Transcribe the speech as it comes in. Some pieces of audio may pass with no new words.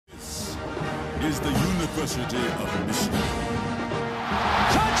is the University of Michigan.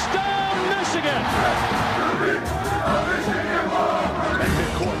 Touchdown, Michigan! And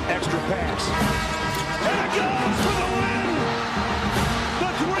midcourt, extra pass. And it goes for the win! The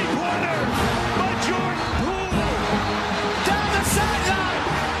three-pointer by Jordan Poole! Down the sideline!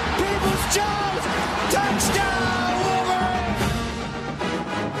 Peoples-Jones! Touchdown, Wolverine!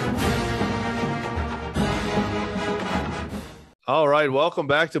 All right, welcome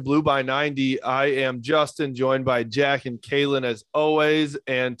back to Blue by 90. I am Justin, joined by Jack and Kaylin as always.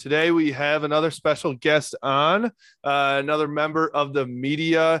 And today we have another special guest on, another member of the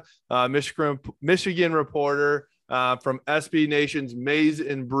media, Michigan reporter from SB Nation's Maize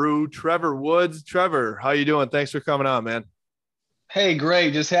and Brew, Trevor Woods. Trevor, how you doing? Thanks for coming on, man. Hey,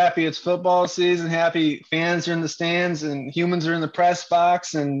 great. Just happy it's football season. Happy fans are in the stands and humans are in the press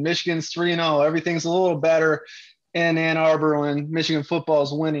box, and Michigan's 3-0. Everything's a little better in Ann Arbor when Michigan football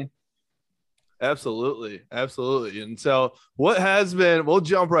is winning. Absolutely. And so what has been, we'll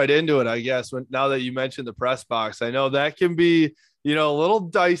jump right into it, I guess, now that you mentioned the press box. I know that can be, a little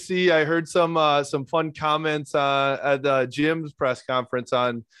dicey. I heard some fun comments at Jim's press conference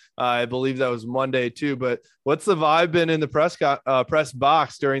on, I believe that was Monday too, but what's the vibe been in the press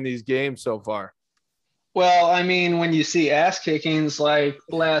box during these games so far? Well, I mean, when you see ass kickings like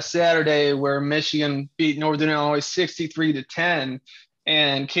last Saturday where Michigan beat Northern Illinois 63-10,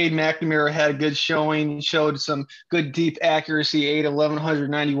 and Cade McNamara had a good showing, showed some good deep accuracy,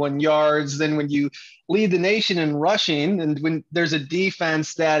 1,191 yards. Then when you lead the nation in rushing, and when there's a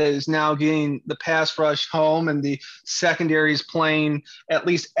defense that is now getting the pass rush home and the secondary is playing at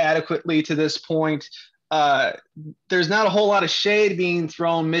least adequately to this point, there's not a whole lot of shade being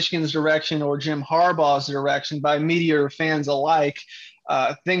thrown Michigan's direction or Jim Harbaugh's direction by media or fans alike.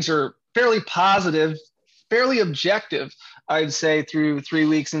 Things are fairly positive, fairly objective, I'd say, through 3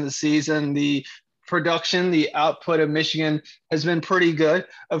 weeks in the season. The production, the output of Michigan has been pretty good.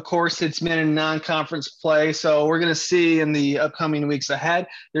 Of course, it's been in non-conference play, so we're going to see in the upcoming weeks ahead.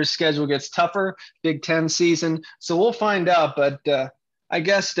 Their schedule gets tougher, Big Ten season, so we'll find out, but I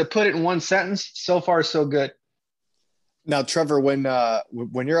guess to put it in one sentence, so far so good. Now, Trevor, when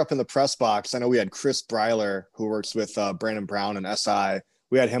you're up in the press box, I know we had Chris Breiler, who works with Brandon Brown and SI.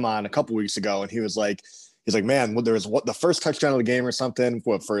 We had him on a couple weeks ago, and he's like, man, there was the first touchdown of the game or something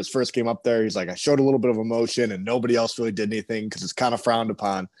for his first game up there. He's like, I showed a little bit of emotion, and nobody else really did anything because it's kind of frowned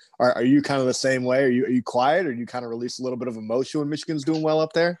upon. Are you kind of the same way? Are you quiet, or do you kind of release a little bit of emotion when Michigan's doing well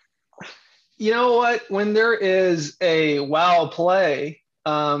up there? You know what? When there is a wow play,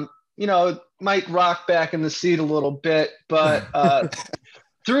 might rock back in the seat a little bit, but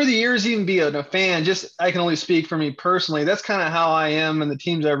through the years, even being a fan, I can only speak for me personally. That's kind of how I am and the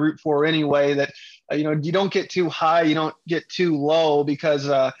teams I root for anyway, that, you don't get too high, you don't get too low, because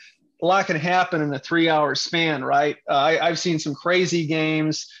a lot can happen in a 3-hour span, right? I've seen some crazy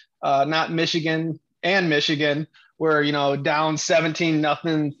games, not Michigan, where, down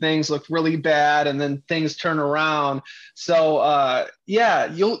 17-0, things look really bad, and then things turn around. So,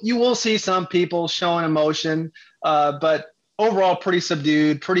 you will see some people showing emotion, but overall pretty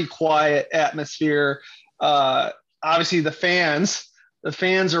subdued, pretty quiet atmosphere. Obviously, the fans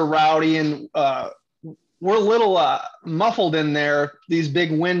are rowdy, and we're a little muffled in there, these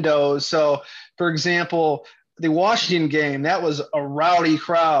big windows. So, for example, the Washington game, that was a rowdy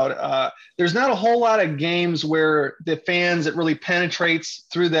crowd. There's not a whole lot of games where the fans, it really penetrates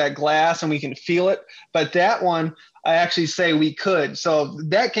through that glass and we can feel it. But that one, I actually say we could. So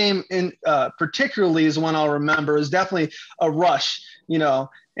that game in particularly is one I'll remember. Is definitely a rush,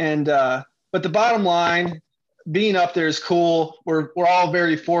 and but the bottom line, being up there is cool. We're all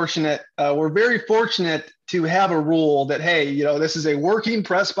very fortunate. We're very fortunate to have a rule that, hey, this is a working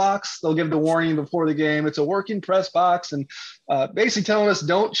press box. They'll give the warning before the game. It's a working press box, and basically telling us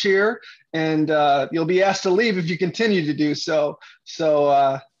don't cheer, and you'll be asked to leave if you continue to do so.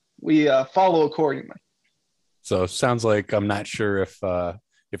 So we follow accordingly. So sounds like I'm not sure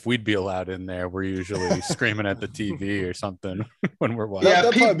if we'd be allowed in there. We're usually screaming at the TV or something when we're watching. Yeah,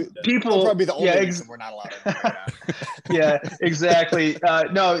 people will probably be the only reason we're not allowed in there. Yeah, exactly.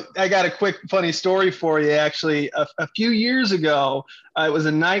 No, I got a quick funny story for you. Actually, a few years ago, it was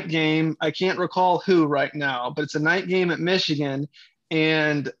a night game. I can't recall who right now, but it's a night game at Michigan,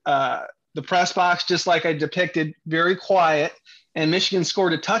 and the press box, just like I depicted, very quiet. And Michigan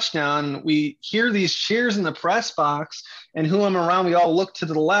scored a touchdown. We hear these cheers in the press box, and who I'm around, we all look to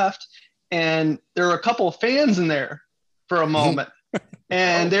the left, and there are a couple of fans in there for a moment,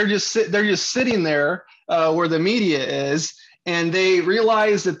 and they're just sitting there where the media is, And they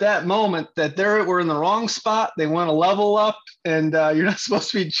realized at that moment that they were in the wrong spot. They want to level up, and you're not supposed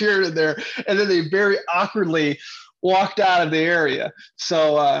to be cheering there. And then they very awkwardly walked out of the area.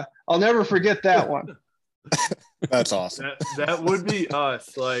 So I'll never forget that one. That's awesome. That would be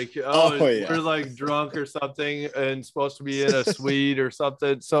us. Like, we're like drunk or something and supposed to be in a suite or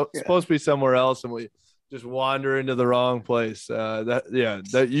something. So supposed to be somewhere else, and we just wander into the wrong place.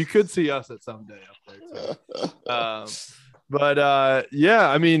 That you could see us at some day up there too. But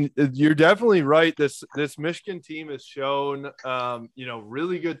I mean, you're definitely right. This Michigan team has shown,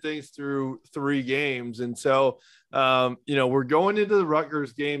 really good things through 3 games. And so, we're going into the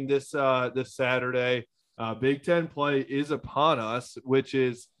Rutgers game this Saturday. Big Ten play is upon us, which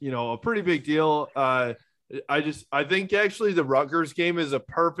is, a pretty big deal. I think actually the Rutgers game is a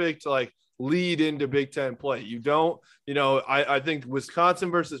perfect lead into Big Ten play. You don't, I think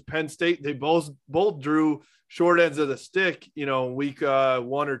Wisconsin versus Penn State, they both drew short ends of the stick, week 1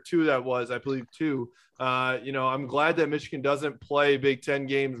 or 2, that was, I believe 2. I'm glad that Michigan doesn't play Big Ten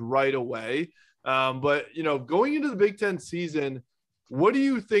games right away. But going into the Big Ten season, what do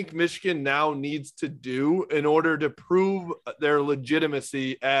you think Michigan now needs to do in order to prove their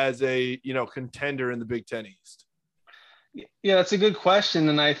legitimacy as a, contender in the Big Ten East? Yeah, that's a good question.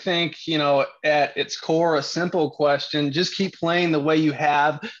 And I think, at its core, a simple question, just keep playing the way you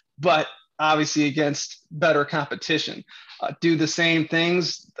have, but obviously against better competition. Do the same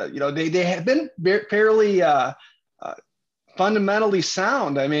things. They have been fairly fundamentally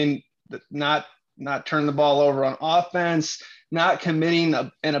sound. I mean, not turn the ball over on offense, not committing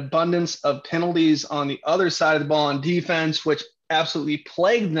an abundance of penalties on the other side of the ball on defense, which absolutely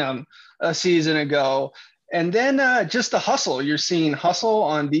plagued them a season ago. And then just the hustle. You're seeing hustle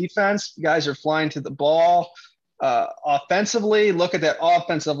on defense. Guys are flying to the ball. Offensively, look at that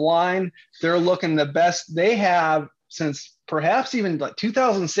offensive line. They're looking the best they have since perhaps even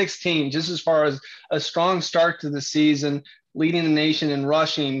 2016, just as far as a strong start to the season, leading the nation in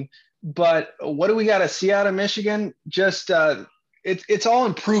rushing. But what do we got to see out of Michigan? Just it's all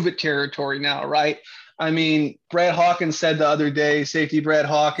improve it territory now, right? I mean, Brad Hawkins said the other day, safety Brad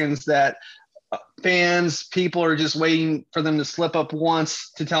Hawkins, that people are just waiting for them to slip up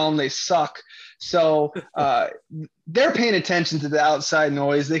once to tell them they suck. So they're paying attention to the outside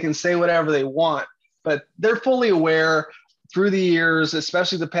noise. They can say whatever they want, but they're fully aware through the years,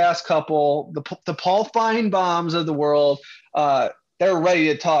 especially the past couple, the Paul Feinbaums of the world, they're ready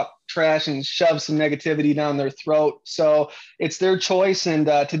to talk trash and shove some negativity down their throat. So it's their choice. And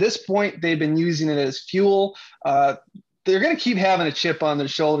to this point, they've been using it as fuel. They're going to keep having a chip on their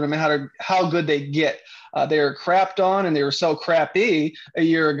shoulder no matter how good they get. They were crapped on, and they were so crappy a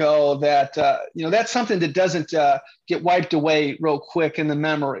year ago that, that's something that doesn't get wiped away real quick in the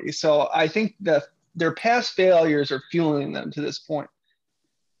memory. So I think that their past failures are fueling them to this point.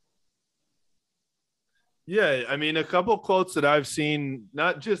 Yeah, I mean, a couple quotes that I've seen,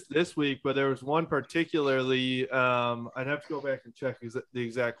 not just this week, but there was one particularly, I'd have to go back and check the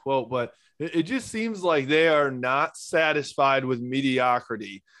exact quote, but it just seems like they are not satisfied with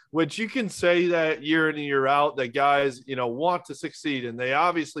mediocrity, which you can say that year in and year out, that guys, want to succeed, and they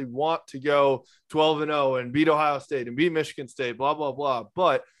obviously want to go 12-0 and beat Ohio State and beat Michigan State, blah, blah, blah.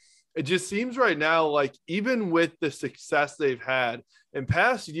 But it just seems right now, like even with the success they've had in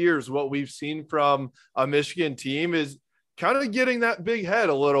past years, what we've seen from a Michigan team is kind of getting that big head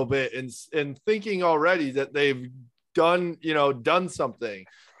a little bit and thinking already that they've done something.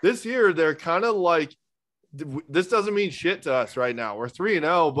 This year, they're kind of like, this doesn't mean shit to us right now. We're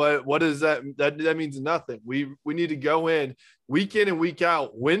 3-0, but what is that? That means nothing. We need to go in and week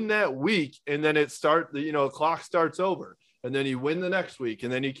out, win that week, and then the clock starts over. And then you win the next week,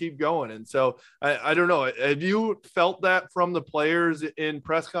 and then you keep going. And so I don't know. Have you felt that from the players in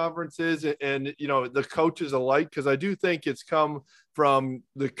press conferences and the coaches alike? Because I do think it's come from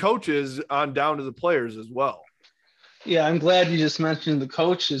the coaches on down to the players as well. Yeah, I'm glad you just mentioned the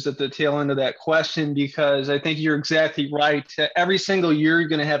coaches at the tail end of that question, because I think you're exactly right. Every single year, you're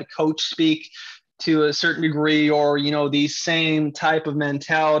going to have a coach speak to a certain degree, or, the same type of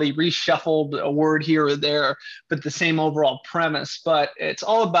mentality, reshuffled a word here or there, but the same overall premise. But it's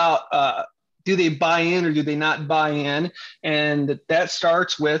all about, do they buy in or do they not buy in? And that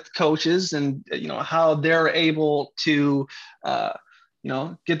starts with coaches and, how they're able to,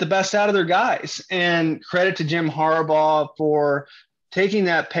 get the best out of their guys. And credit to Jim Harbaugh for taking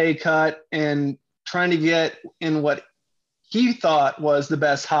that pay cut and trying to get in what he thought was the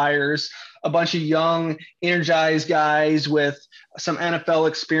best hires, a bunch of young, energized guys with some NFL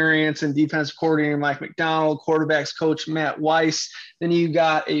experience, and defensive coordinator Mike McDonald, quarterbacks coach Matt Weiss. Then you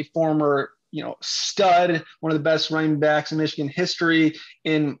got a former stud, one of the best running backs in Michigan history,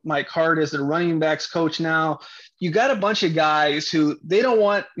 in Mike Hart as their running backs coach now. You got a bunch of guys who they don't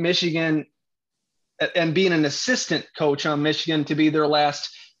want Michigan and being an assistant coach on Michigan to be their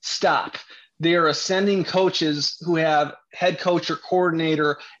last stop. They are ascending coaches who have head coach or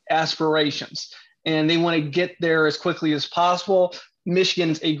coordinator aspirations, and they want to get there as quickly as possible.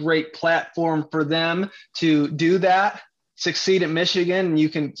 Michigan's a great platform for them to do that, succeed at Michigan, and you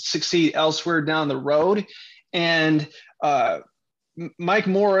can succeed elsewhere down the road. And Mike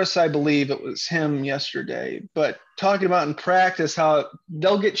Morris, I believe it was him yesterday, but talking about in practice how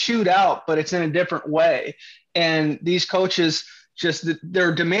they'll get chewed out, but it's in a different way. And these coaches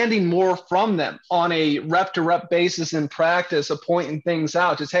they're demanding more from them on a rep to rep basis in practice of pointing things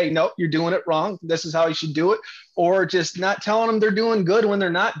out. Just, hey, nope, you're doing it wrong. This is how you should do it. Or just not telling them they're doing good when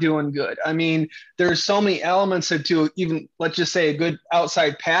they're not doing good. I mean, there's so many elements to even, let's just say, a good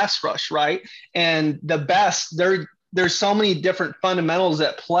outside pass rush, right? And the best, there's so many different fundamentals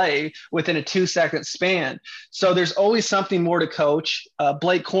at play within a 2-second span. So there's always something more to coach.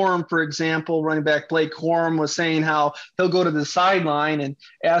 Blake Corum, for example, running back Blake Corum was saying how he'll go to the sideline and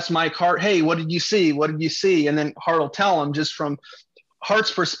ask Mike Hart, hey, what did you see? What did you see? And then Hart will tell him just from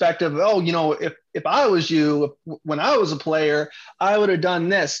Hart's perspective, if I was you, when I was a player, I would have done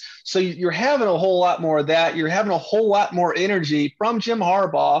this. So you're having a whole lot more of that. You're having a whole lot more energy from Jim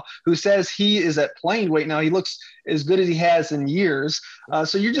Harbaugh, who says he is at playing weight now. He looks as good as he has in years.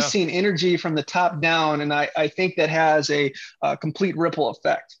 So you're just seeing energy from the top down, and I think that has a complete ripple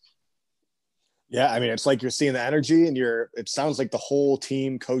effect. Yeah, I mean, it's like you're seeing the energy, and it sounds like the whole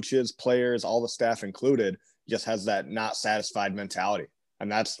team, coaches, players, all the staff included, just has that not satisfied mentality.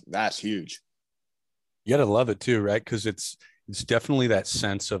 And that's huge. You got to love it too, right? Because it's definitely that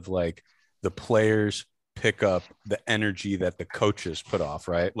sense of like the players pick up the energy that the coaches put off,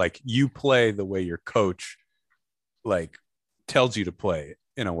 right? Like you play the way your coach like tells you to play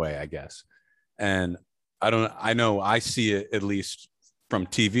in a way, I guess. And I know I see it at least from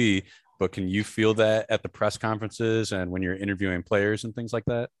TV, but can you feel that at the press conferences and when you're interviewing players and things like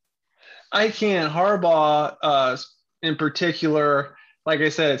that? I can. Harbaugh, in particular, like I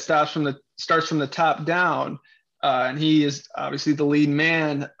said, it starts from the top down, and he is obviously the lead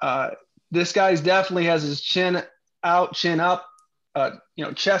man. This guy's definitely has his chin out, chin up,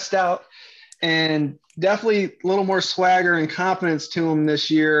 chest out, and definitely a little more swagger and confidence to him this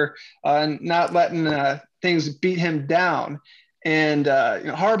year, and not letting things beat him down. And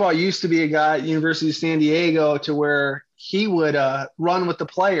Harbaugh used to be a guy at University of San Diego to where he would run with the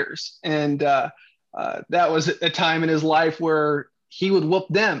players. And that was a time in his life where he would whoop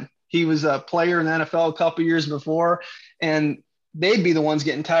them. He was a player in the NFL a couple years before, and they'd be the ones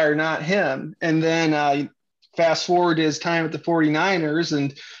getting tired, not him. And then fast forward to his time at the 49ers,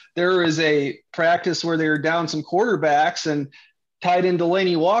 and there is a practice where they were down some quarterbacks, and tight end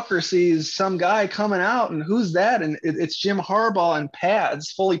Delaney Walker sees some guy coming out, and who's that? And it's Jim Harbaugh in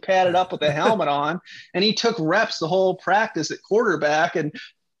pads, fully padded up with a helmet on. And he took reps the whole practice at quarterback. And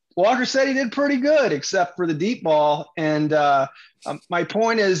Walker said he did pretty good, except for the deep ball. And my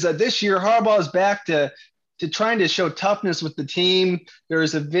point is that this year Harbaugh is back to trying to show toughness with the team. There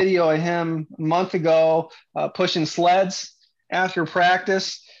was a video of him a month ago pushing sleds after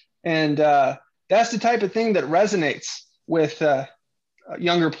practice. And that's the type of thing that resonates with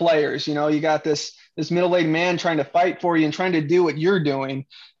younger players. You got this middle-aged man trying to fight for you and trying to do what you're doing.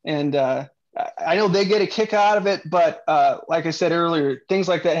 And I know they get a kick out of it, but like I said earlier, things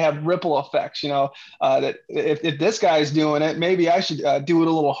like that have ripple effects, that if this guy's doing it, maybe I should do it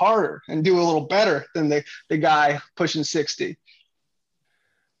a little harder and do a little better than the guy pushing 60.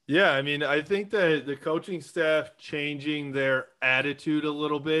 Yeah, I mean, I think that the coaching staff changing their attitude a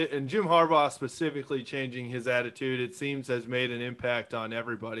little bit, and Jim Harbaugh specifically changing his attitude, it seems has made an impact on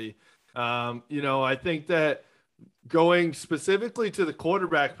everybody. I think that going specifically to the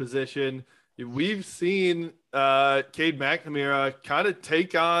quarterback position, we've seen Cade McNamara kind of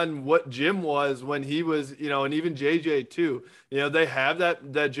take on what Jim was when he was, and even JJ too. They have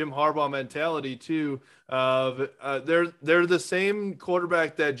that Jim Harbaugh mentality too. Of they're the same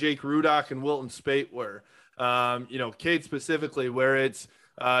quarterback that Jake Rudock and Wilton Spate were. Cade specifically, where it's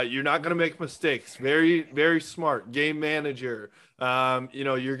you're not going to make mistakes. Very, very smart game manager.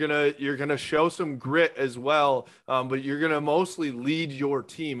 You're gonna show some grit as well, but you're gonna mostly lead your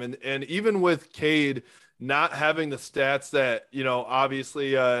team. And even with Cade not having the stats that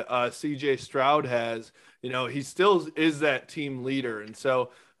obviously CJ Stroud has, he still is that team leader. And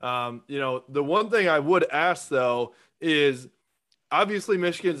so the one thing I would ask though is obviously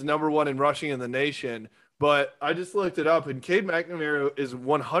Michigan's number one in rushing in the nation, but I just looked it up, and Cade McNamara is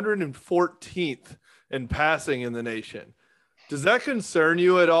 114th in passing in the nation. Does that concern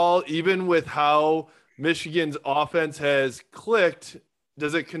you at all, even with how Michigan's offense has clicked?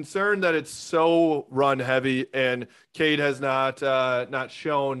 Does it concern that it's so run heavy and Cade has not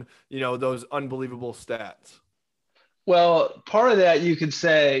shown, those unbelievable stats? Well, part of that you could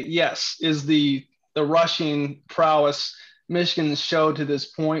say, yes, is the rushing prowess Michigan showed to this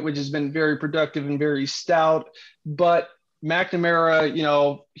point, which has been very productive and very stout. But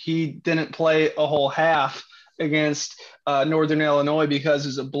McNamara, he didn't play a whole half against Northern Illinois because it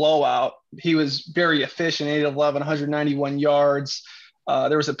was a blowout. He was very efficient, 8 of 11, 191 yards.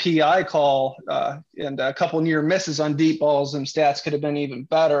 There was a PI call and a couple near misses on deep balls, and stats could have been even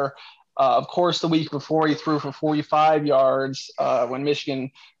better. Of course, the week before he threw for 45 yards when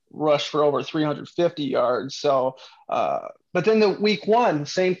Michigan rushed for over 350 yards. So, but then the week one,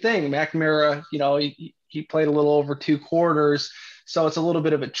 same thing. McNamara, he played a little over 2 quarters. So it's a little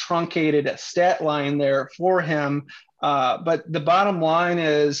bit of a truncated stat line there for him. But the bottom line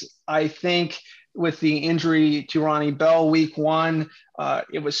is, I think with the injury to Ronnie Bell week one,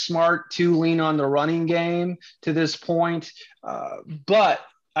 it was smart to lean on the running game to this point. But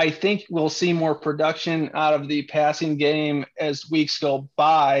I think we'll see more production out of the passing game as weeks go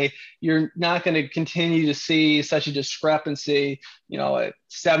by. You're not going to continue to see such a discrepancy, a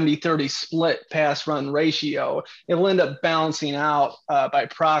 70-30 split pass run ratio. It'll end up balancing out by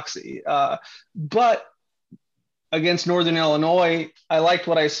proxy. But against Northern Illinois, I liked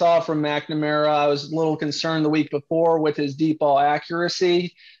what I saw from McNamara. I was a little concerned the week before with his deep ball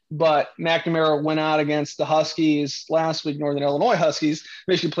accuracy, but McNamara went out against the Huskies last week, Northern Illinois Huskies.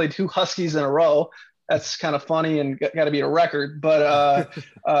 Michigan played 2 Huskies in a row. That's kind of funny and got to be a record, but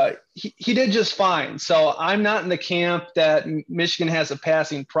he did just fine. So I'm not in the camp that Michigan has a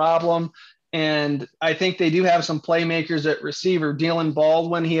passing problem. And I think they do have some playmakers at receiver. Dylan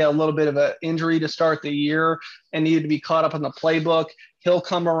Baldwin, he had a little bit of an injury to start the year and needed to be caught up in the playbook. He'll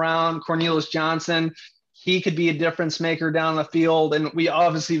come around. Cornelius Johnson, he could be a difference maker down the field. And we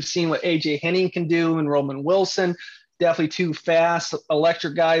obviously have seen what A.J. Henning can do, and Roman Wilson, definitely 2 fast,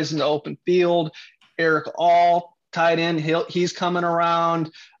 electric guys in the open field. Eric All, tight end, he's coming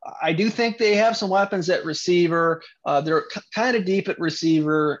around. I do think they have some weapons at receiver. They're kind of deep at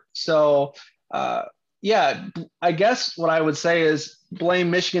receiver. So, yeah, I guess what I would say is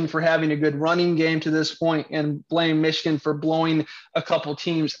blame Michigan for having a good running game to this point and blame Michigan for blowing a couple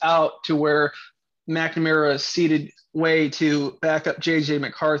teams out to where McNamara ceded way to back up J.J.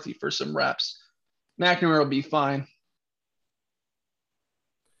 McCarthy for some reps. McNamara will be fine.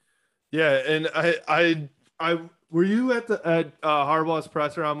 Yeah, and I were you at Harbaugh's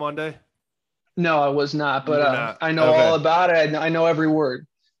presser on Monday? No, I was not, but I know okay. all about it. I know every word.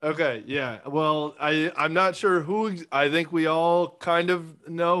 Okay, yeah. Well, I'm not sure who. I think we all kind of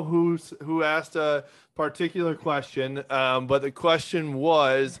know who asked a particular question, but the question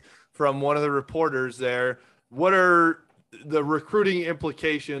was from one of the reporters there. What are the recruiting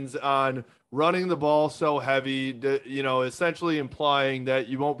implications on running the ball so heavy, essentially implying that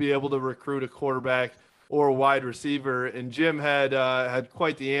you won't be able to recruit a quarterback or a wide receiver? And Jim had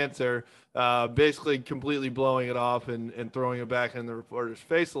quite the answer, basically completely blowing it off and throwing it back in the reporter's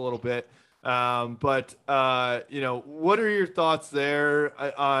face a little bit. But what are your thoughts there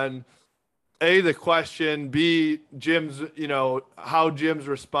on A, the question, B, Jim's, how Jim's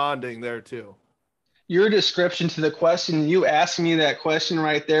responding there too? Your description to the question, you asking me that question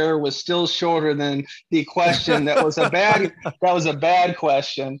right there was still shorter than the question. That was a bad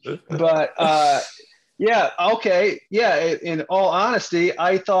question. But yeah, okay. Yeah. In all honesty,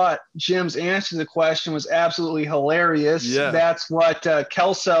 I thought Jim's answer to the question was absolutely hilarious. Yeah. That's what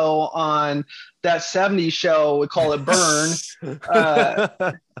Kelso on that 70s show would call it burn.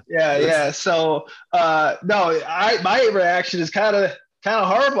 Yeah. So no, my reaction is kind of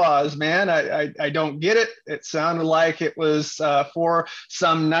Harbaugh's, man. I don't get it. It sounded like it was for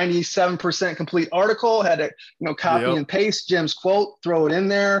some 97% complete article. Had to copy and paste Jim's quote, throw it in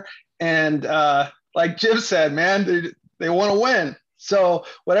there, and like Jim said, man, they want to win. So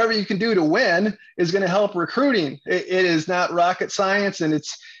whatever you can do to win is going to help recruiting. It is not rocket science, and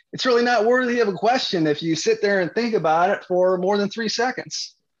it's really not worthy of a question if you sit there and think about it for more than 3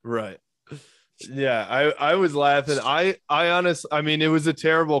 seconds. Right. Yeah, I was laughing. I mean, it was a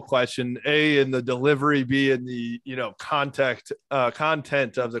terrible question, A, in the delivery, B, in the, content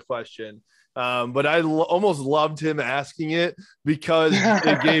of the question. But I almost loved him asking it because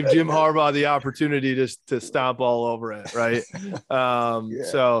it gave Jim Harbaugh the opportunity to stomp all over it. Right.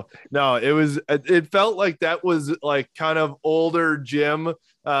 So no, it felt like that was like kind of older Jim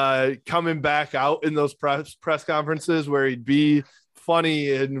coming back out in those press conferences where he'd be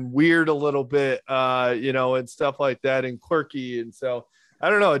funny and weird a little bit, and stuff like that, and quirky. And so I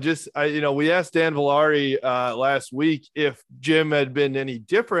don't know, we asked Dan Villari last week if Jim had been any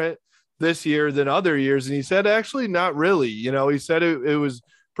different this year than other years. And he said, actually, not really. He said it was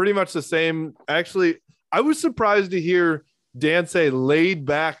pretty much the same. Actually, I was surprised to hear Dan say laid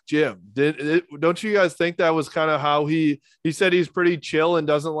back Jim. Don't you guys think that was kind of how he said he's pretty chill and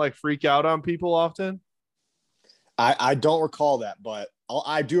doesn't like freak out on people often? I don't recall that, but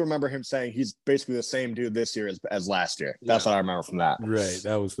I do remember him saying he's basically the same dude this year as last year. That's what I remember from that. Right.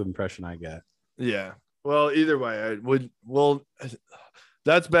 That was the impression I got. Yeah. Well, either way,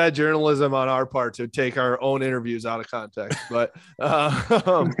 that's bad journalism on our part to take our own interviews out of context, but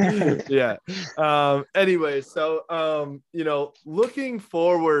yeah. Anyway, so looking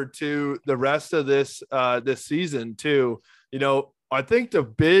forward to the rest of this season too. I think the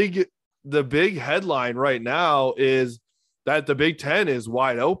big headline right now is that the Big Ten is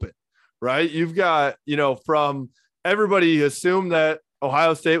wide open, right? You've got, from everybody assumed that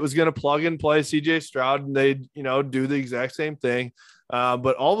Ohio State was going to plug and play CJ Stroud and they'd, do the exact same thing.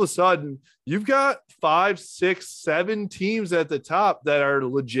 But all of a sudden you've got 5, 6, 7 teams at the top that are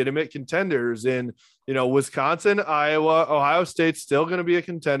legitimate contenders in, Wisconsin, Iowa. Ohio State's still going to be a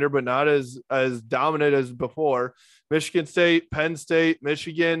contender, but not as dominant as before. Michigan State, Penn State,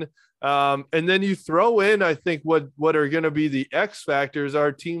 Michigan. And then you throw in, I think what are going to be the X factors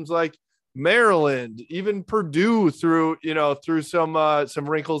are teams like Maryland, even Purdue through some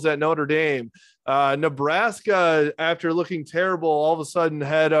wrinkles at Notre Dame. Nebraska, after looking terrible, all of a sudden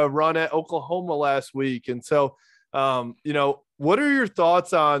had a run at Oklahoma last week. And so, what are your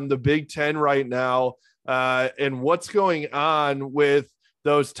thoughts on the Big Ten right now, and what's going on with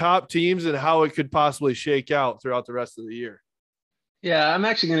those top teams and how it could possibly shake out throughout the rest of the year? Yeah, I'm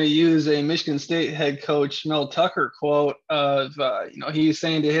actually going to use a Michigan State head coach, Mel Tucker quote of, he's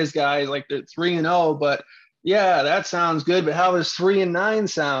saying to his guys, like, they're 3-0, but yeah, that sounds good. But how does 3-9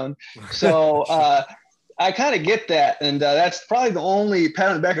 sound? So I kind of get that. And that's probably the only pat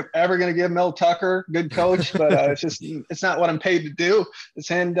on the back I'm ever going to give Mel Tucker, good coach, but it's not what I'm paid to do. It's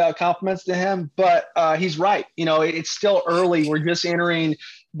hand compliments to him, but he's right. It's still early. We're just entering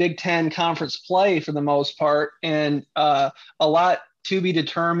Big Ten conference play for the most part. And a lot to be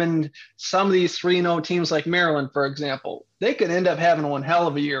determined. Some of these 3-0 teams like Maryland, for example, they could end up having one hell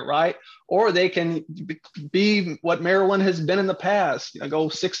of a year, right? Or they can be what Maryland has been in the past, go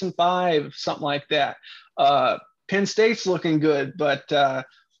 6-5, something like that. Penn State's looking good, but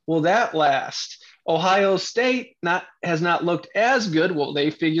will that last? Ohio State has not looked as good. Will they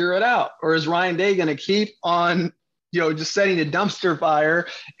figure it out? Or is Ryan Day going to keep on just setting a dumpster fire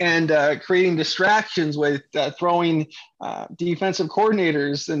and creating distractions with throwing defensive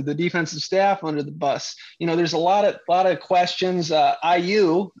coordinators and the defensive staff under the bus? There's a lot of questions.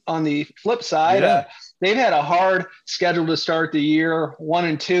 IU on the flip side, they've had a hard schedule to start the year,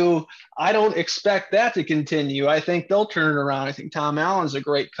 1-2. I don't expect that to continue. I think they'll turn it around. I think Tom Allen's a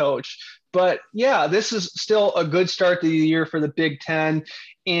great coach. But yeah, this is still a good start to the year for the Big Ten.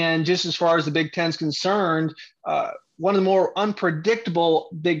 And just as far as the Big Ten's concerned, one of the more unpredictable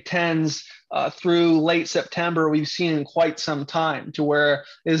Big Tens through late September we've seen in quite some time, to where,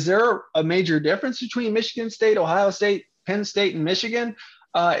 is there a major difference between Michigan State, Ohio State, Penn State, and Michigan?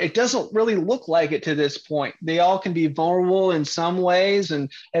 It doesn't really look like it to this point. They all can be vulnerable in some ways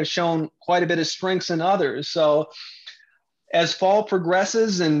and have shown quite a bit of strengths in others. So as fall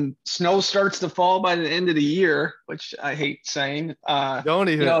progresses and snow starts to fall by the end of the year, which I hate saying, don't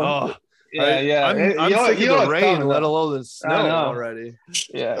even. I'm sick of the rain, let alone the snow already.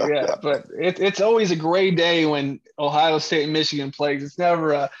 Yeah. But it's always a gray day when Ohio State and Michigan plays. It's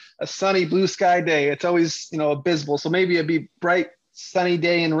never a sunny blue sky day. It's always abysmal. So maybe it'd be bright sunny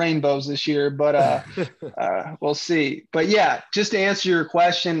day and rainbows this year, but we'll see. But yeah, just to answer your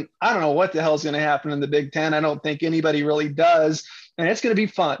question, I don't know what the hell is going to happen in the Big Ten. I don't think anybody really does, and it's going to be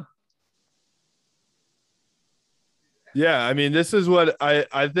fun. Yeah, I mean, this is what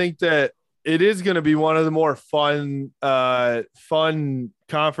I think that it is going to be one of the more fun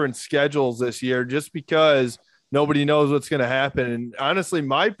conference schedules this year, just because nobody knows what's going to happen. And honestly,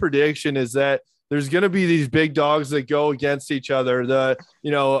 my prediction is that there's going to be these big dogs that go against each other. The,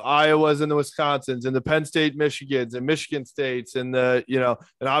 Iowas and the Wisconsins and the Penn State, Michigans and Michigan States and and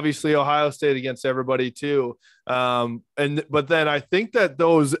obviously Ohio State against everybody too. But then I think that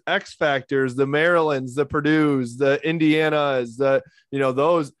those X factors, the Marylands, the Purdues, the Indianas,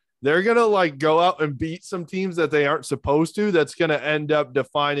 those, they're going to like go out and beat some teams that they aren't supposed to. That's going to end up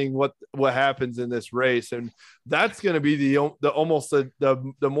defining what happens in this race. And that's going to be the almost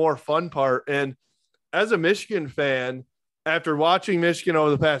the more fun part. And as a Michigan fan, after watching Michigan over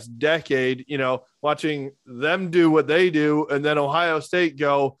the past decade, watching them do what they do, and then Ohio State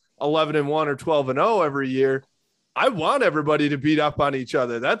go 11-1 or 12-0 every year, I want everybody to beat up on each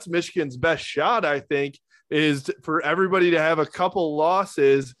other. That's Michigan's best shot, I think, is for everybody to have a couple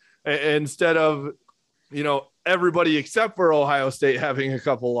losses instead of, everybody except for Ohio State having a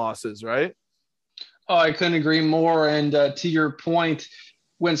couple losses, right? Oh, I couldn't agree more. And to your point,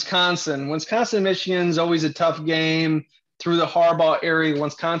 Wisconsin, Michigan's always a tough game through the Harbaugh area.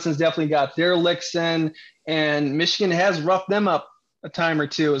 Wisconsin's definitely got their licks in, and Michigan has roughed them up a time or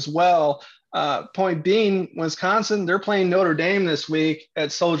two as well. Point being, Wisconsin, they're playing Notre Dame this week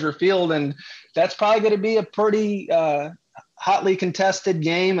at Soldier Field, and that's probably going to be a pretty hotly contested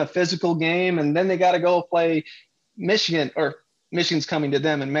game, a physical game, and then they got to go play Michigan, or Michigan's coming to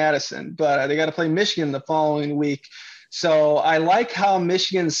them in Madison, but they got to play Michigan the following week. So I like how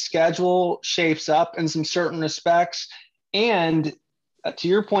Michigan's schedule shapes up in some certain respects. And to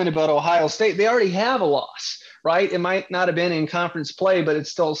your point about Ohio State, they already have a loss, right? It might not have been in conference play, but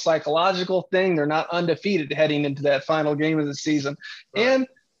it's still a psychological thing. They're not undefeated heading into that final game of the season. Right. And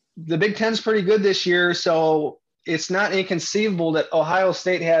the Big Ten's pretty good this year, so it's not inconceivable that Ohio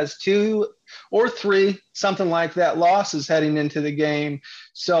State has 2 or 3, something like that, losses heading into the game.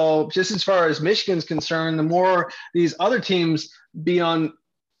 So just as far as Michigan's concerned, the more these other teams be on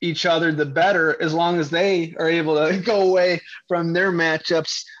each other, the better, as long as they are able to go away from their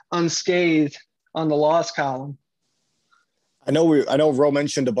matchups unscathed on the loss column. I know Ro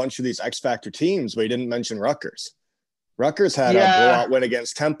mentioned a bunch of these X Factor teams, but he didn't mention Rutgers. Rutgers had a blowout win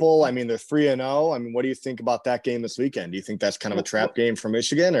against Temple. I mean, they're 3-0. I mean, what do you think about that game this weekend? Do you think that's kind of a trap game for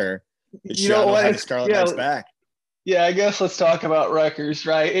Michigan, or did Schiano have the Scarlet Knights back? Yeah, I guess let's talk about Rutgers,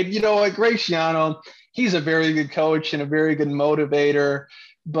 right? And you know what, Greg Schiano, he's a very good coach and a very good motivator,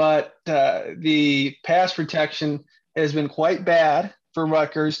 but the pass protection has been quite bad for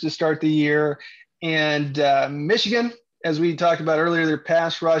Rutgers to start the year. And Michigan, as we talked about earlier, their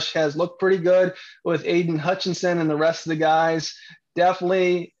pass rush has looked pretty good with Aiden Hutchinson and the rest of the guys.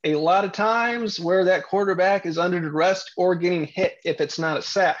 Definitely a lot of times where that quarterback is under duress or getting hit if it's not a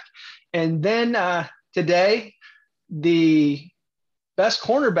sack. And then today, the best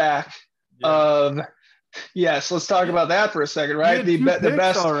cornerback of – yes, let's talk about that for a second, right? The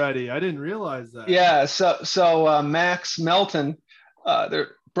best already. I didn't realize that. Yeah, so Max Melton,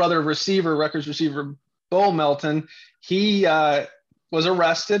 their brother receiver, Rutgers receiver Bo Melton, he was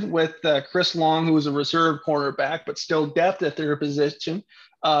arrested with Chris Long, who was a reserve cornerback, but still depth at their position,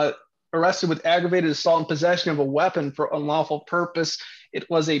 arrested with aggravated assault and possession of a weapon for unlawful purpose. It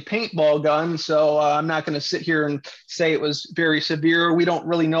was a paintball gun, so I'm not going to sit here and say it was very severe. We don't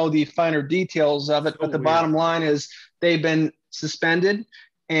really know the finer details of it, but the bottom line is they've been suspended,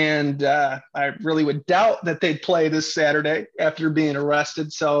 and I really would doubt that they'd play this Saturday after being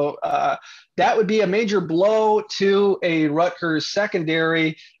arrested. So that would be a major blow to a Rutgers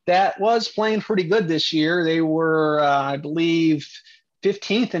secondary that was playing pretty good this year. They were, I believe,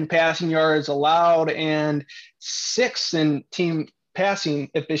 15th in passing yards allowed and 6th in team passing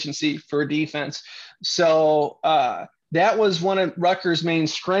efficiency for defense. So that was one of Rutgers' main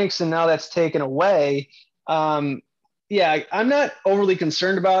strengths, and now that's taken away. Yeah, I'm not overly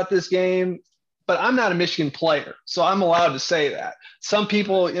concerned about this game, but I'm not a Michigan player, so I'm allowed to say that. Some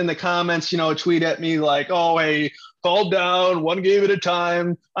people in the comments, tweet at me like, oh, hey, calm down, one game at a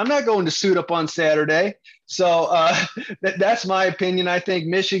time. I'm not going to suit up on Saturday. So that's my opinion. I think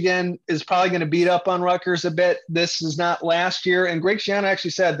Michigan is probably going to beat up on Rutgers a bit. This is not last year. And Greg Schiano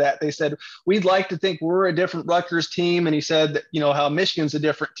actually said that. They said, we'd like to think we're a different Rutgers team. And he said that, how Michigan's a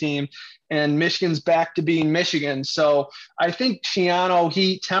different team. And Michigan's back to being Michigan. So I think Schiano,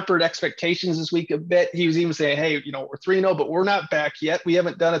 he tempered expectations this week a bit. He was even saying, hey, we're 3-0, but we're not back yet. We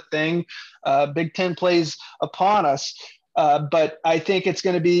haven't done a thing. Big Ten plays upon us. But I think it's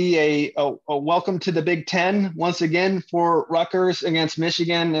going to be a welcome to the Big Ten once again for Rutgers against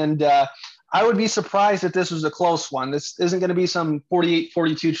Michigan. And I would be surprised if this was a close one. This isn't going to be some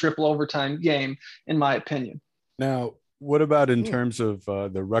 48-42 triple overtime game, in my opinion. Now, what about in terms of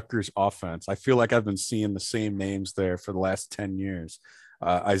the Rutgers offense? I feel like I've been seeing the same names there for the last 10 years.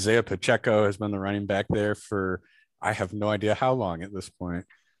 Isaiah Pacheco has been the running back there for, I have no idea how long at this point.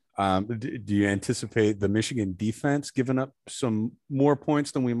 Do you anticipate the Michigan defense giving up some more points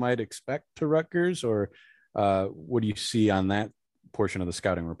than we might expect to Rutgers, or what do you see on that portion of the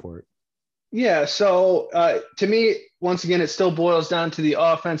scouting report? Yeah. So to me, once again, it still boils down to the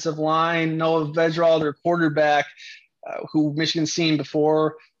offensive line. Noah Vedral, their quarterback, who Michigan's seen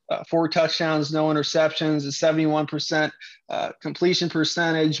before, 4 touchdowns, no interceptions, a 71% completion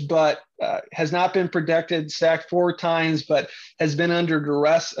percentage, but has not been protected, sacked 4 times, but has been under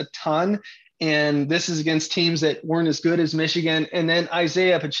duress a ton. And this is against teams that weren't as good as Michigan. And then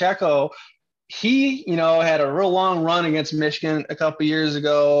Isaiah Pacheco, he, had a real long run against Michigan a couple years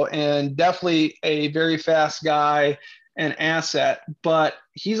ago, and definitely a very fast guy, an asset, but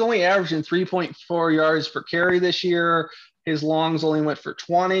he's only averaging 3.4 yards per carry this year. His longs only went for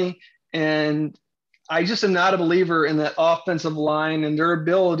 20. And I just am not a believer in that offensive line and their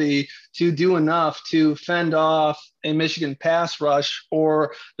ability to do enough to fend off a Michigan pass rush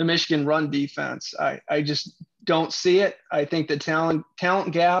or the Michigan run defense. I just don't see it. I think the talent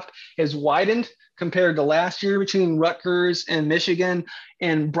gap has widened compared to last year between Rutgers and Michigan,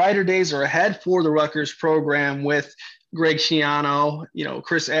 and brighter days are ahead for the Rutgers program with Greg Schiano.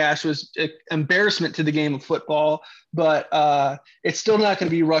 Chris Ash was an embarrassment to the game of football, but it's still not going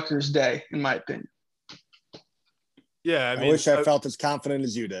to be Rutgers day, in my opinion. Yeah, I wish I felt as confident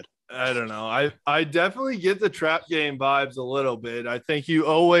as you did. I don't know. I definitely get the trap game vibes a little bit. I think you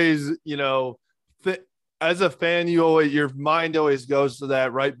always, as a fan, your mind always goes to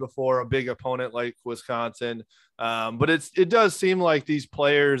that right before a big opponent like Wisconsin. But it does seem like these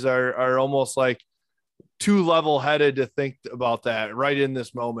players are almost like too level-headed to think about that right in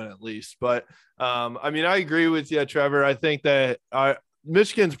this moment, at least. But I agree with you, Trevor. I think that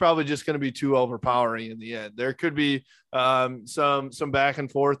Michigan's probably just going to be too overpowering in the end. There could be some back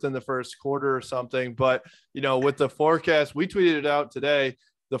and forth in the first quarter or something, but with the forecast, we tweeted it out today.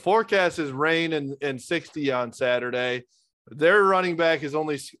 The forecast is rain and 60 on Saturday. Their running back is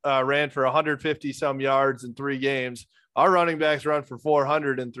only ran for 150 some yards in 3 games. Our running backs run for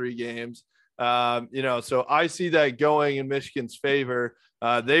 400 in 3 games. So I see that going in Michigan's favor.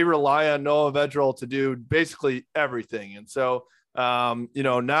 They rely on Noah Vedral to do basically everything. And so,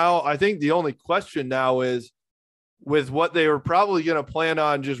 now I think the only question now is, with what they were probably going to plan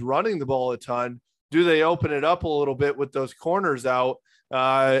on just running the ball a ton, do they open it up a little bit with those corners out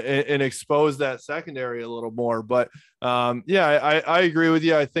and expose that secondary a little more? But I agree with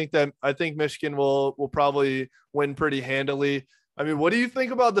you. I think Michigan will probably win pretty handily. What do you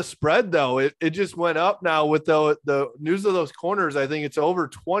think about the spread, though? It just went up now with the news of those corners. I think it's over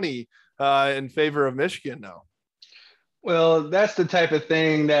 20 in favor of Michigan now. Well, that's the type of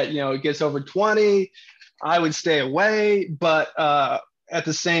thing that, it gets over 20. I would stay away. But at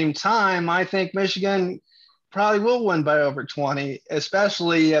the same time, I think Michigan probably will win by over 20,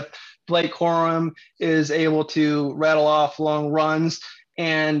 especially if Blake Corum is able to rattle off long runs.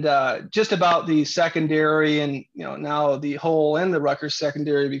 And just about the secondary and, now the hole in the Rutgers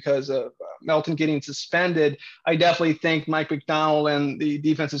secondary because of Melton getting suspended, I definitely think Mike McDonald and the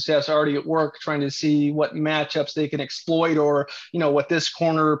defensive staff's already at work trying to see what matchups they can exploit or, what this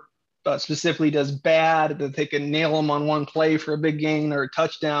corner specifically does bad, that they can nail them on one play for a big gain or a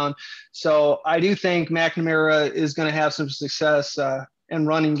touchdown. So I do think McNamara is going to have some success in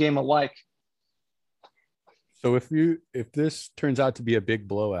running game alike. So if this turns out to be a big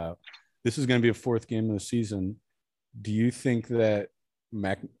blowout, this is going to be a 4th game of the season. Do you think that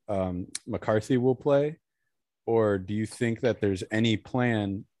McCarthy will play, or do you think that there's any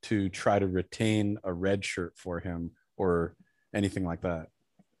plan to try to retain a red shirt for him or anything like that?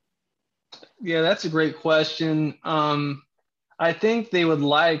 Yeah, that's a great question. I think they would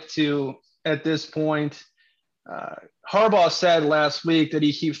like to, at this point, Harbaugh said last week that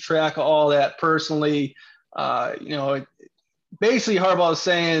he keeps track of all that personally. Basically Harbaugh is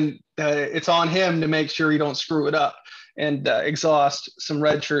saying that it's on him to make sure you don't screw it up and exhaust some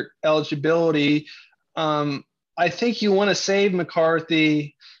redshirt eligibility. I think you want to save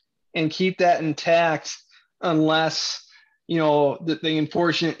McCarthy and keep that intact unless, the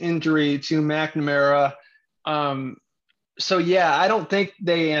unfortunate injury to McNamara. I don't think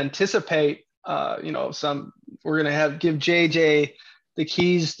they anticipate, we're going to give JJ the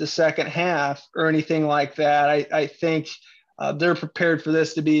keys the second half or anything like that. I think they're prepared for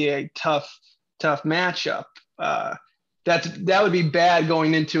this to be a tough matchup. That would be bad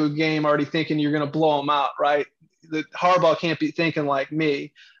going into a game already thinking you're going to blow them out, right? The Harbaugh can't be thinking like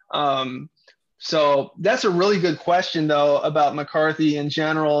me. So that's a really good question, though, about McCarthy in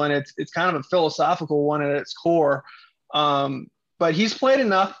general, and it's kind of a philosophical one at its core. But he's played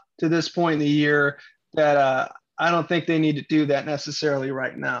enough to this point in the year that I don't think they need to do that necessarily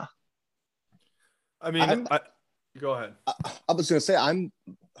right now. Go ahead. I was going to say,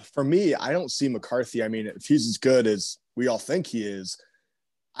 for me, I don't see McCarthy. If he's as good as we all think he is,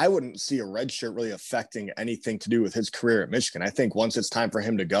 I wouldn't see a red shirt really affecting anything to do with his career at Michigan. I think once it's time for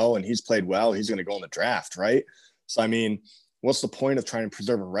him to go and he's played well, he's going to go in the draft, right? So, I mean, what's the point of trying to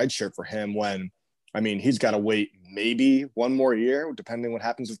preserve a red shirt for him when, I mean, he's got to wait maybe one more year, depending what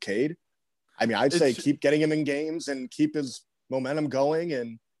happens with Cade. I mean, I'd say keep getting him in games and keep his momentum going.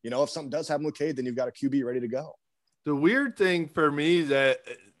 And, you know, if something does happen with Cade, then you've got a QB ready to go. The weird thing for me is that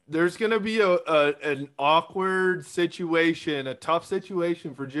there's going to be an awkward situation, a tough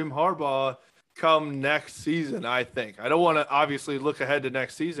situation for Jim Harbaugh come next season, I think. I don't want to obviously look ahead to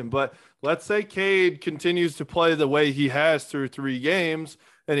next season, but let's say Cade continues to play the way he has through 3 games,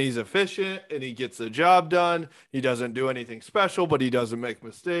 and he's efficient and he gets the job done. He doesn't do anything special, but he doesn't make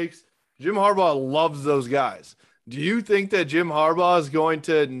mistakes. Jim Harbaugh loves those guys. Do you think that Jim Harbaugh is going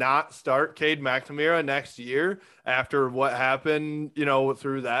to not start Cade McNamara next year after what happened, you know,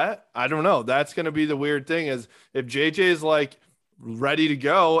 through that? I don't know. That's going to be the weird thing is if JJ is like ready to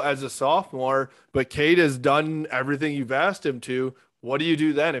go as a sophomore, but Cade has done everything you've asked him to, what do you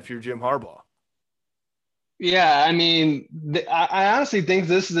do then if you're Jim Harbaugh? Yeah, I mean, I honestly think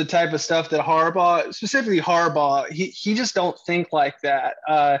this is the type of stuff that Harbaugh, specifically Harbaugh, he just don't think like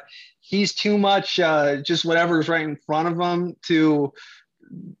that. He's too much just whatever's right in front of him to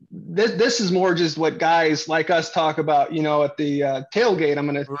this is more just what guys like us talk about, you know, at the tailgate I'm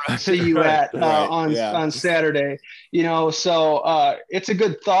going to see you at on Saturday, you know, so it's a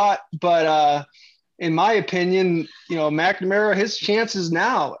good thought, but in my opinion, you know, McNamara, his chances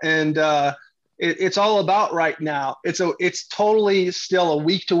now, and it's all about right now. It's totally still a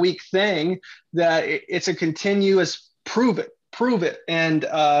week-to-week thing that it's a continuous prove it. And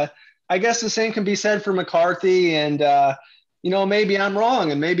I guess the same can be said for McCarthy. And, you know, maybe I'm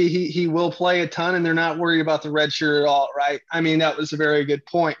wrong and maybe he will play a ton and they're not worried about the red shirt at all, right? I mean, that was a very good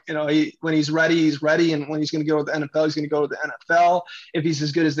point. You know, when he's ready, he's ready. And when he's going to go to the NFL, he's going to go to the NFL. If he's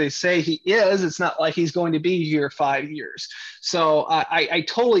as good as they say he is, it's not like he's going to be here 5 years. So I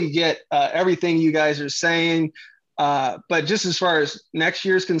totally get everything you guys are saying. But just as far as next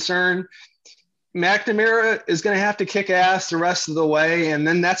year's concerned, McNamara is going to have to kick ass the rest of the way. And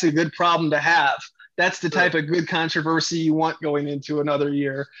then that's a good problem to have. That's the type of good controversy you want going into another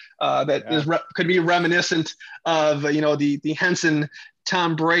year could be reminiscent of, you know, the Henson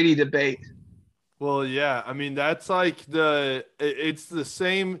Tom Brady debate. Well, yeah, I mean, that's like it's the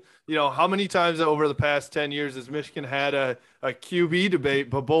same, you know, how many times over the past 10 years has Michigan had a QB debate,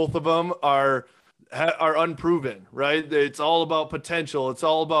 but both of them are unproven, right? It's all about potential. It's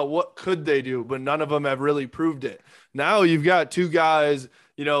all about what could they do, but none of them have really proved it. Now you've got 2 guys,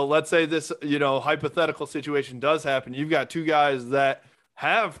 you know, let's say this, you know, hypothetical situation does happen. You've got 2 guys that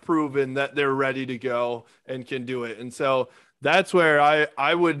have proven that they're ready to go and can do it. And so that's where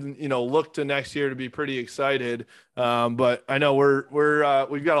I would, you know, look to next year to be pretty excited. But I know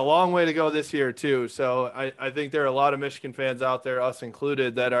we've got a long way to go this year too. So I think there are a lot of Michigan fans out there, us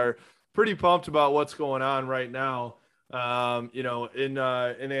included, that are pretty pumped about what's going on right now, you know, in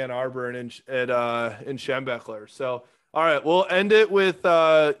Ann Arbor and in Schembechler. So, all right, we'll end it with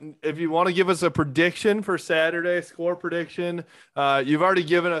if you want to give us a prediction for Saturday, score prediction. You've already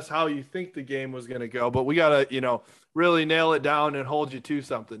given us how you think the game was going to go, but we got to, you know, really nail it down and hold you to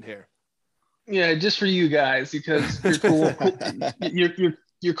something here. Yeah, just for you guys because you're cool.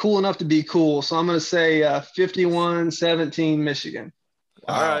 you're cool enough to be cool. So I'm going to say 51-17 Michigan.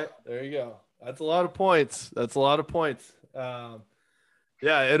 Wow. All right, there you go. That's a lot of points.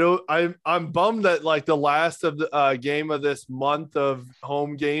 Yeah, I'm bummed that like the last of the game of this month of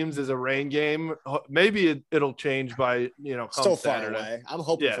home games is a rain game. Maybe it'll change by, you know, come so Saturday. Far away. I'm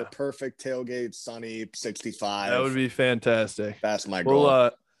hoping for perfect tailgate, sunny, 65. That would be fantastic. That's my goal.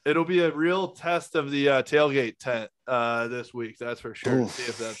 Well, it'll be a real test of the tailgate tent this week. That's for sure. See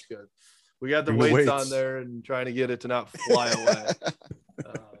if that's good. We got the weights on there and trying to get it to not fly away.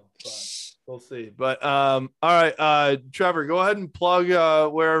 But we'll see. But all right, Trevor, go ahead and plug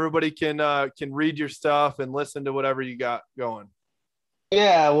where everybody can read your stuff and listen to whatever you got going.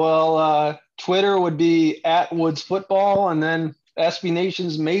 Yeah, well, Twitter would be @Woods Football, and then SB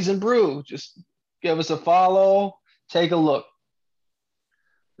Nation's Maize and Brew. Just give us a follow, take a look.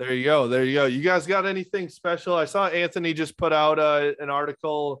 There you go. You guys got anything special? I saw Anthony just put out an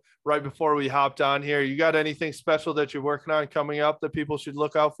article right before we hopped on here. You got anything special that you're working on coming up that people should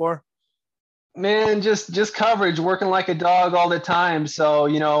look out for? Man, just coverage, working like a dog all the time. So,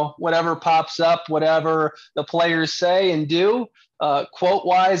 you know, whatever pops up, whatever the players say and do, quote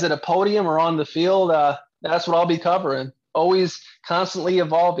wise at a podium or on the field, that's what I'll be covering. Always constantly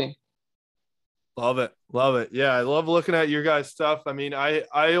evolving. Love it. Yeah, I love looking at your guys' stuff. I mean, I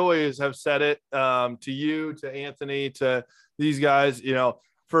always have said it to you, to Anthony, to these guys, you know,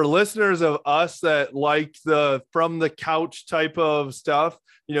 for listeners of us that like the from the couch type of stuff,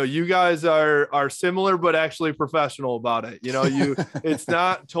 you guys are similar, but actually professional about it. It's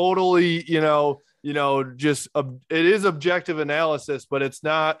not totally, just it is objective analysis, but it's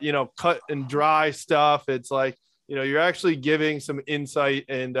not, cut and dry stuff. It's like, you're actually giving some insight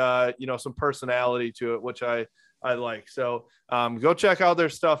and, some personality to it, which I like. So go check out their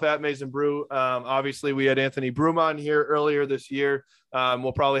stuff at Maize and Brew. Obviously we had Anthony Broom on here earlier this year.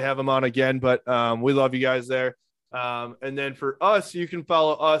 We'll probably have him on again, but we love you guys there. And then for us, you can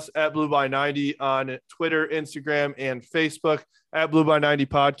follow us at Blue by 90 on Twitter, Instagram, and Facebook, at Blue by 90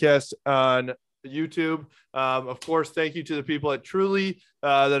 podcast on YouTube. Of course, thank you to the people at Truly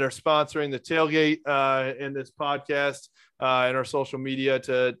that are sponsoring the tailgate in this podcast and our social media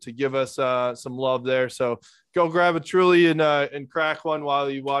to give us some love there. So go grab a Truly and crack one while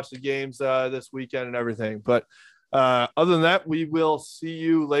you watch the games this weekend and everything. But other than that, we will see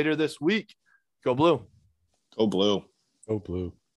you later this week. Go Blue. Go Blue. Go Blue.